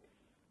game,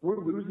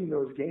 we're losing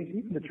those games.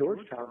 Even the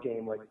Georgetown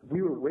game, like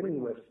we were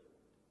winning with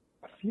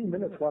a few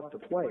minutes left to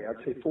play.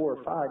 I'd say 4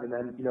 or 5, and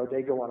then, you know,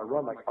 they go on a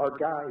run. Like our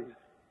guys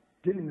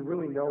didn't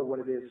really know what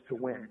it is to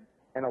win.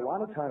 And a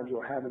lot of times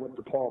we'll have it with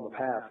DePaul in the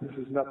past. This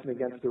is nothing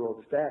against their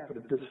old staff,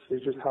 but this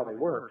is just how they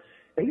were.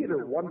 They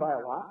either won by a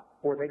lot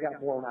or they got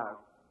blown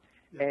out.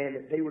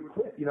 And they would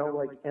quit, you know,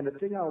 like, and the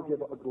thing I'll give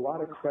a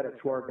lot of credit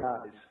to our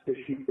guys this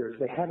year is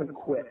they haven't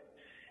quit.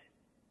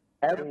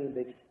 Every game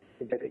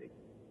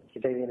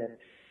they in it.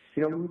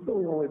 You know, we've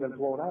really only been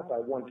blown out by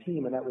one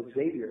team, and that was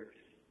Xavier,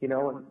 you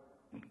know,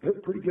 and they're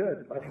pretty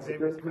good. I think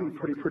they're a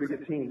pretty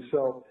good team.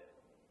 So,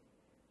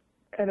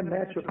 and a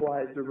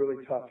matchup-wise, they're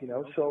really tough, you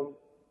know. So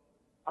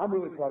I'm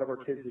really proud of our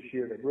kids this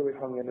year. They've really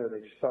hung in there.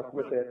 They've stuck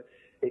with it.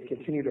 They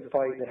continue to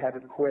fight. They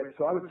haven't quit.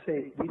 So I would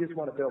say we just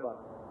want to build on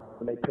it.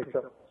 And they picked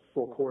up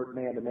full court,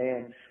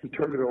 man-to-man. We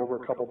turned it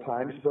over a couple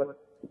times, but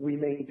we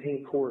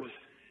maintained course,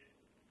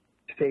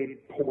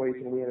 stayed poised,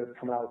 and we ended up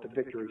coming out with the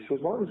victory. So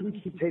as long as we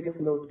keep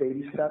taking those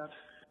baby steps,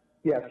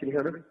 yes, can you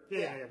hear me?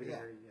 Yeah, we can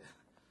hear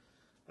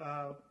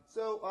you.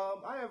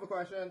 So I have a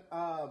question.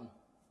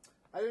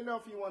 I didn't know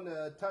if you wanted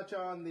to touch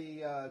on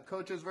the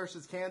Coaches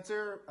versus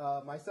Cancer.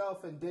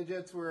 Myself and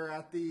Digits were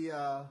at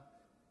the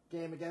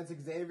game against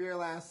Xavier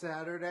last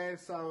Saturday,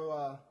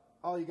 so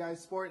all you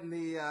guys sporting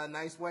the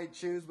nice white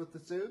shoes with the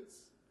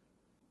suits?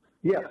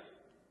 Yes.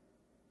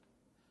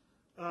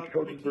 Can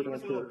you give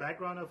us a little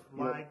background of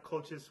why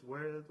coaches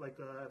wear like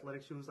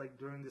athletic shoes like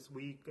during this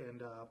week,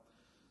 and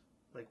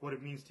like what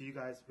it means to you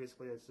guys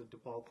basically as the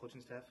DePaul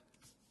coaching staff?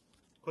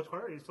 Coach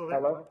Carter, are you still there?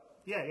 Hello?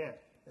 Yeah.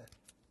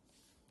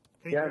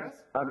 Can you hear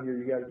us? I'm here.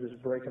 You guys are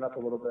just breaking up a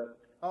little bit.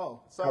 Oh,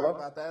 sorry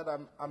about that.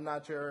 I'm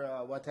not sure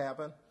what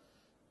happened.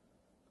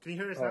 Can you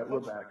hear us now,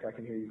 We're Coach? back. I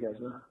can hear you guys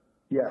now.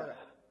 Yes. Okay.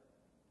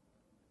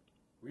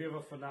 We have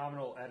a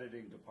phenomenal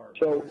editing department.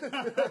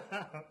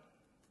 So,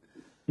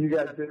 you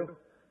guys do?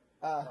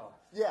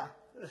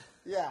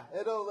 Yeah.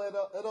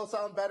 It'll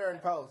sound better in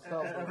post.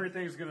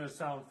 Everything's going to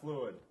sound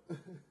fluid.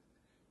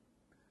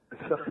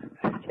 So,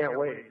 can't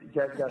wait.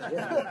 You guys got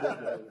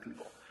people.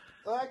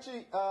 Well,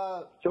 actually,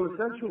 So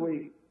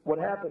essentially, what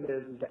happened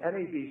is the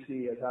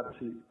NABC has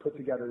obviously put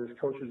together this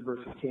Coaches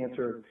versus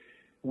Cancer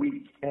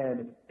week,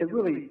 and it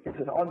really is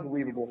an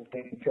unbelievable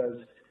thing because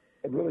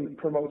it really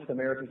promotes the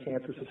American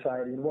Cancer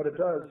Society. And what it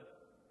does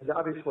is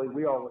obviously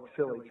we all look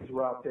silly because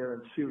we're out there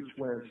in suits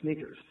wearing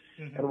sneakers.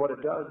 Mm-hmm. And what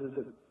it does is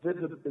it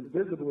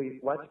visibly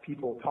lets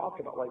people talk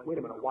about, like, wait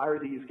a minute, why are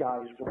these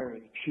guys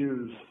wearing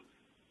shoes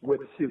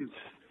with suits?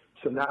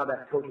 So now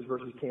that Coaches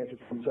versus Cancer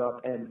comes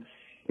up, and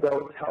you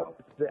know, it's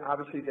helped.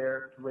 Obviously,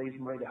 they're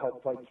raising money to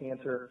help fight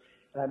cancer.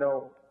 And I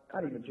know,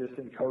 not even just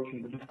in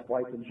coaching, but just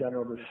life in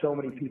general, there's so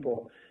many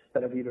people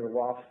that have either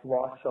lost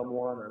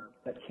someone or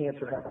that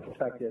cancer has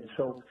affected.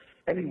 So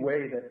any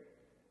way that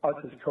us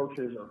as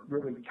coaches, or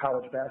really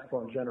college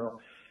basketball in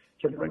general,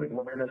 can bring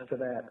awareness to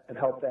that and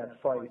help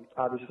that fight,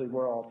 obviously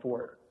we're all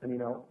for it. And, you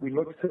know, we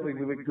look silly,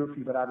 we look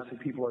goofy, but obviously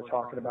people are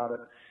talking about it.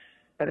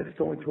 And it's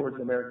going towards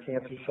the American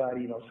Cancer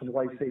Society, you know, some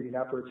life-saving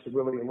efforts to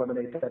really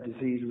eliminate that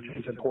disease, which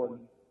is important.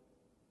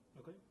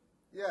 Okay.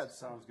 Yeah,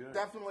 Sounds good.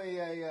 Definitely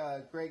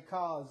a great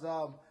cause.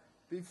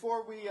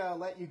 Before we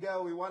let you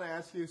go, we want to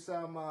ask you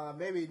some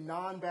maybe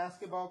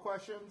non-basketball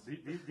questions.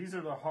 These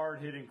are the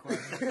hard-hitting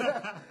questions.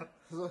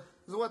 This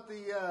is what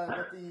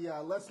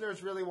the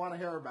listeners really want to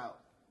hear about.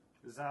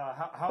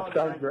 How is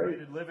Sounds it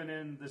great. living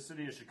in the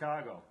city of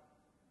Chicago?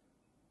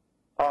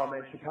 Oh,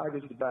 man,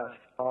 Chicago's the best.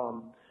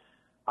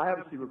 I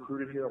obviously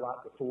recruited here a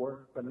lot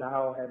before, but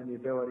now having the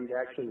ability to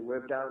actually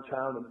live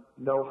downtown and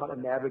know how to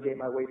navigate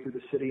my way through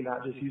the city,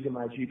 not just using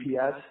my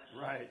GPS.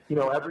 Right.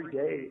 Every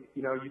day,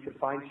 you can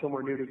find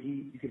somewhere new to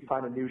eat. You can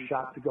find a new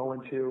shop to go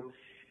into.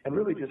 And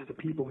really just the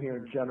people here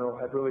in general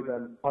have really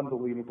been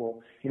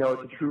unbelievable. It's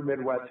a true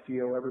Midwest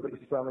feel. Everybody's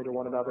friendly to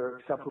one another,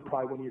 except for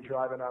probably when you're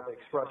driving on the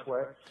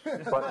expressway.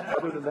 But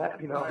other than that,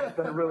 it's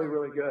been really,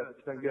 really good.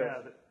 It's been good.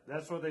 Yeah,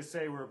 that's what they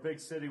say. We're a big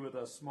city with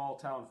a small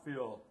town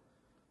feel.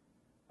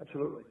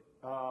 Absolutely.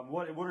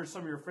 What are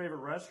some of your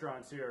favorite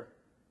restaurants here?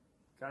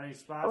 Got any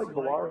spots? I like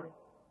Valaria.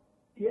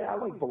 Yeah, I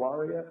like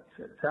Valaria. It's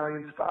an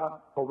Italian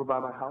spot over by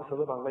my house. I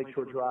live on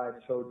Lakeshore Drive,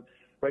 so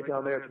right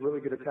down there, it's a really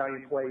good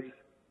Italian place.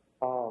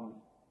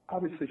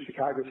 Obviously,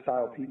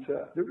 Chicago-style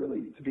pizza.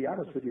 To be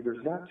honest with you,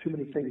 there's not too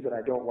many things that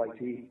I don't like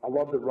to eat. I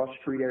love the Rush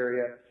Street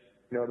area.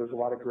 There's a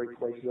lot of great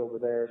places over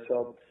there.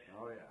 So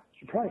Oh, yeah.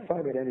 you can probably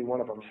find me at any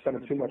one of them.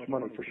 Spending too much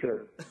money for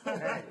sure.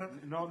 Hey,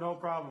 no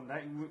problem.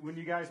 When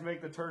you guys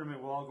make the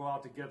tournament, we'll all go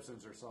out to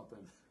Gibson's or something.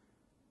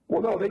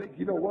 Well, no,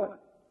 you know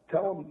what?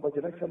 Tell them,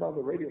 the next time on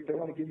the radio, if they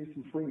want to give me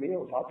some free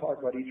meals, I'll talk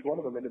about each one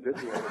of them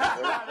individually.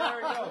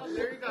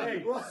 There you go.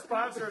 Hey,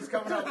 sponsors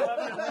coming up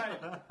left and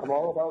right. I'm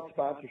all about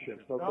sponsorships.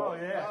 No Oh,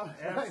 question. yeah,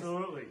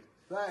 absolutely.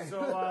 Thanks.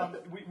 So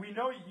we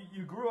know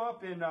you grew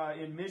up in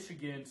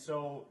Michigan,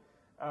 so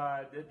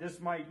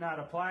this might not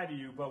apply to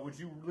you, but would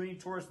you lean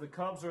towards the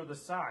Cubs or the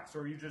Sox,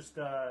 or are you just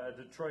a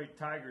Detroit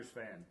Tigers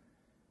fan?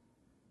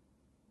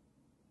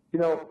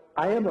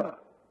 I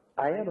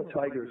am a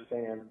Tigers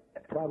fan,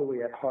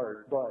 probably at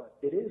heart, but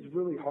it is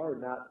really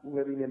hard not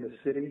living in the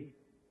city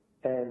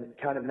and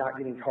kind of not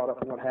getting caught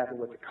up in what happened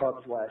with the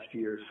Cubs last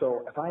year.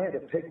 So if I had to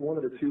pick one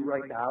of the two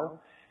right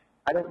now,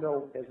 I don't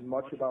know as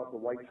much about the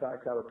White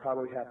Sox. I would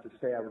probably have to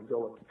say I would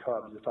go with the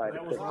Cubs if I had to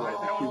pick one of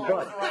the two. That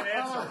was the right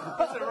answer.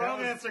 That's the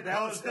wrong answer.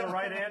 That was the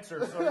right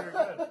answer, so you're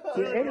good.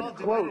 Yeah, and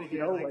it's close,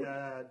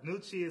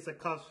 Nucci is a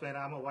Cubs fan.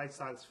 I'm a White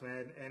Sox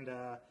fan, and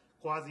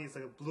Quasi is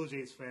a Blue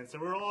Jays fan. So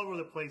we're all over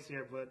the place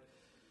here, but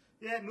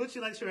yeah, Nucci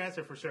likes your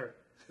answer for sure.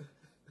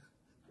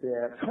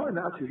 Yeah, it's hard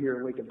not to here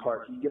in Lincoln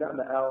Park. You get out in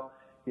the L,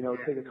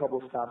 take a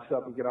couple of stops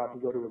up and get off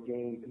and go to a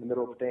game in the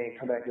middle of the day and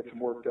come back and get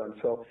some work done.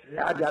 So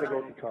I got to go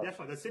with the Cubs.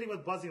 Definitely. The city was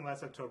buzzing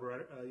last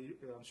October.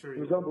 I'm sure it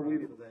was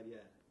unbelievable. That,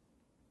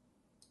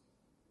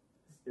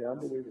 yeah,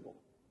 unbelievable.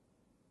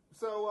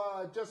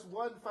 So just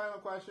one final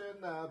question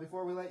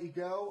before we let you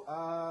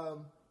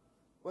go.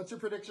 What's your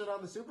prediction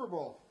on the Super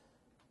Bowl?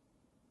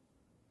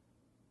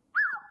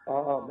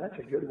 That's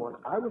a good one.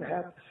 I would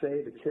have to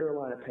say the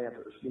Carolina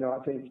Panthers. I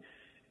think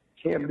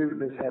Cam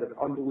Newton has had an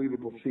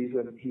unbelievable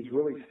season. He's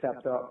really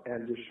stepped up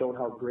and just shown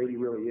how great he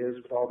really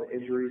is with all the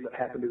injuries that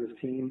happened to his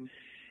team.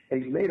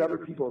 And he's made other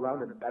people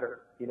around him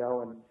better,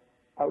 and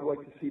I would like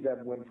to see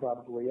them win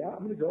probably. Yeah,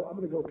 I'm gonna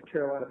go with the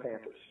Carolina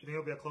Panthers. You think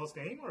it'll be a close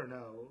game or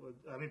no?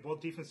 I mean,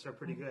 both defenses are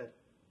pretty good.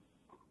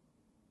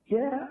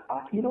 Yeah,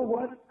 you know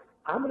what?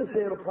 I'm gonna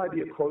say it'll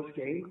probably be a close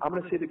game. I'm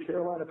gonna say the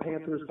Carolina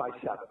Panthers by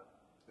 7.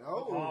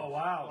 Oh,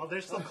 wow. Well,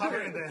 they're still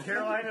covering the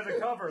Carolina to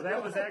cover.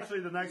 That was actually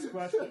the next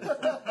question.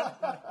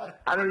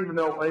 I don't even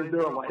know. What is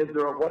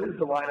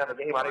the line on the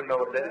game? I don't even know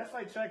what it is. Last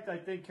I checked, I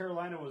think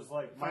Carolina was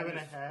like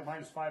minus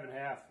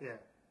 5.5. Yeah.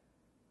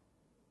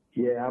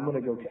 Yeah, I'm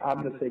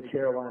gonna say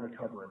Carolina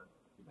covering.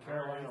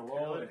 Carolina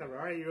rolling. All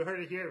right, you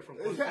heard it here from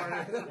Coach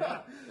Carter.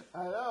 Yeah,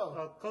 I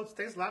know. Coach,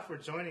 thanks a lot for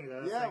joining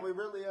us. Yeah, we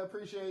really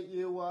appreciate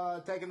you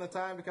taking the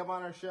time to come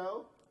on our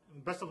show.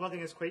 Best of luck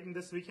against Creighton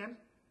this weekend.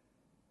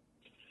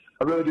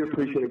 I really do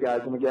appreciate it,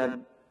 guys. And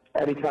again,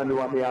 anytime you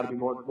want me out, I'd be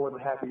more than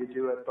happy to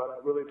do it. But I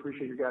really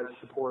appreciate your guys'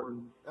 support.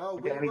 And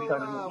anytime you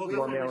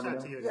want me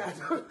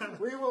out,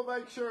 we will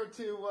make sure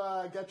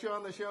to get you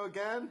on the show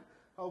again.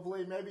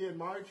 Hopefully, maybe in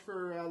March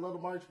for a little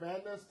March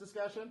Madness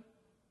discussion.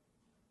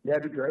 Yeah,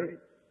 that'd be great.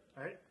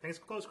 All right. Thanks,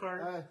 Coach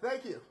Carter.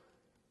 Thank you.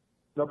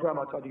 No problem.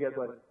 I'll talk to you guys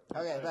later.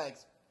 Okay,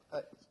 thanks.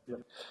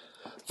 Yep.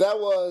 That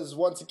was,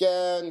 once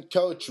again,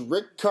 Coach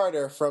Rick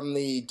Carter from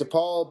the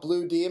DePaul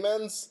Blue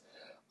Demons.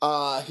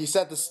 He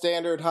set the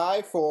standard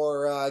high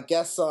for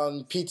guests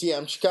on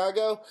PTM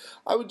Chicago.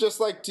 I would just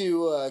like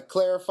to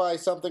clarify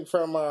something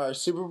from our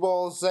Super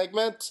Bowl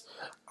segment.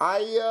 I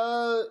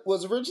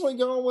was originally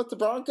going with the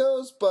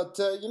Broncos, but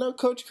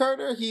Coach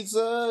Carter, he's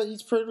a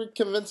pretty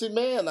convincing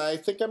man. I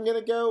think I'm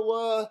going to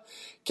go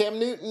Cam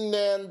Newton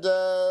and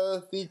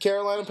the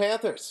Carolina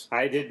Panthers.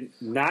 I did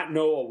not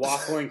know a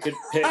waffling could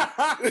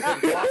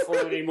waffle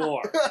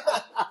anymore.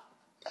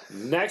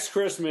 Next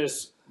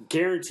Christmas,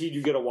 guaranteed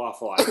you get a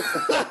waffle item.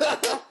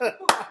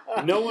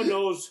 No one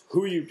knows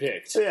who you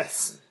picked.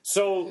 Yes.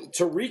 So,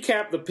 to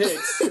recap the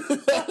picks,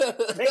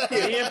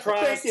 me and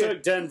Price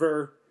took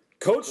Denver,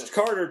 Coach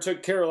Carter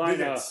took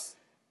Carolina,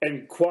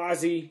 and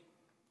Quasi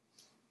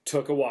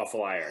took a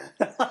waffle iron.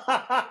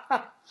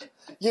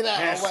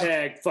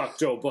 Hashtag fuck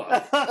Joe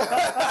Buck.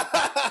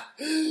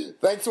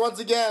 Thanks once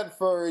again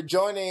for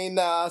joining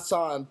us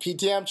on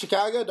PTM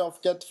Chicago. Don't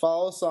forget to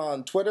follow us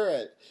on Twitter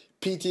at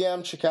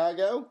PTM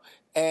Chicago.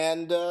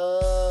 And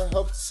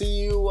hope to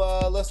see you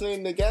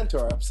listening again to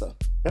our episode.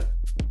 Yep.